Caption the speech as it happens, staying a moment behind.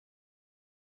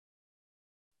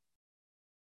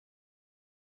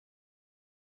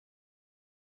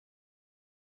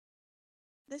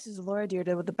This is Laura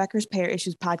Deirdre with the Becker's Payer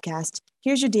Issues podcast.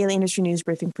 Here's your daily industry news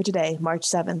briefing for today, March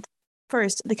 7th.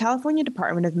 First, the California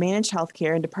Department of Managed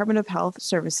Healthcare and Department of Health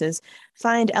Services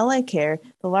fined LA Care,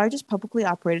 the largest publicly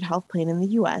operated health plan in the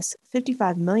U.S.,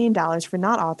 $55 million for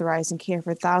not authorizing care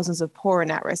for thousands of poor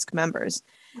and at-risk members.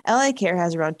 LA Care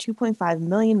has around 2.5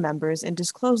 million members and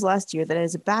disclosed last year that it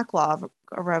has a backlog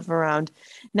of around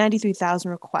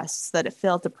 93,000 requests that it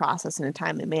failed to process in a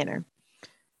timely manner.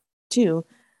 2.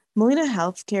 Molina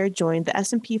Healthcare joined the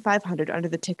S&P 500 under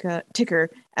the ticker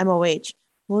MOH.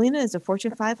 Molina is a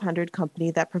Fortune 500 company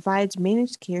that provides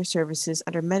managed care services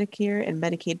under Medicare and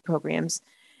Medicaid programs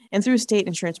and through state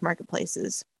insurance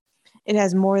marketplaces. It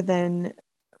has more than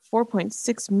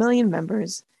 4.6 million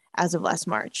members as of last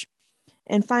March.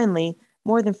 And finally,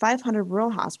 more than 500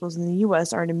 rural hospitals in the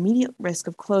U.S. are at immediate risk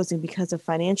of closing because of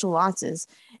financial losses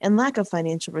and lack of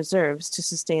financial reserves to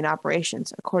sustain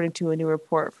operations, according to a new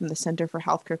report from the Center for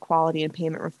Healthcare Quality and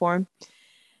Payment Reform.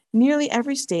 Nearly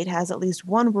every state has at least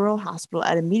one rural hospital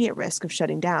at immediate risk of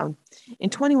shutting down.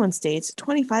 In 21 states,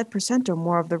 25% or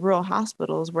more of the rural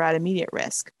hospitals were at immediate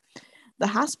risk. The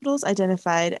hospitals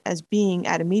identified as being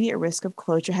at immediate risk of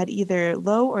closure had either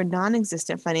low or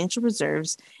non-existent financial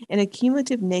reserves and a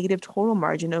cumulative negative total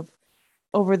margin of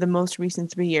over the most recent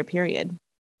 3-year period.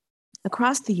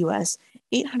 Across the U.S.,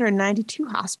 892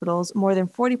 hospitals, more than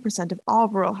 40% of all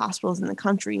rural hospitals in the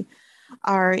country,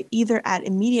 are either at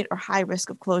immediate or high risk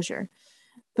of closure.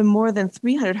 The more than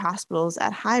 300 hospitals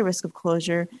at high risk of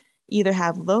closure either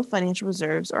have low financial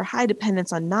reserves or high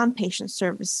dependence on non-patient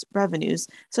service revenues,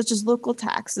 such as local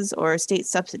taxes or state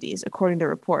subsidies, according to the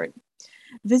report.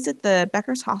 Visit the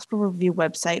Becker's Hospital Review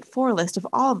website for a list of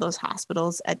all of those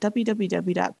hospitals at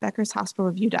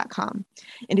www.beckershospitalreview.com.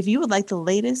 And if you would like the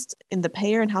latest in the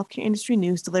payer and healthcare industry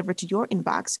news delivered to your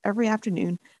inbox every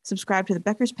afternoon, subscribe to the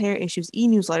Becker's Payer Issues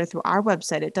e-newsletter through our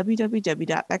website at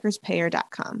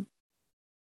www.beckerspayer.com.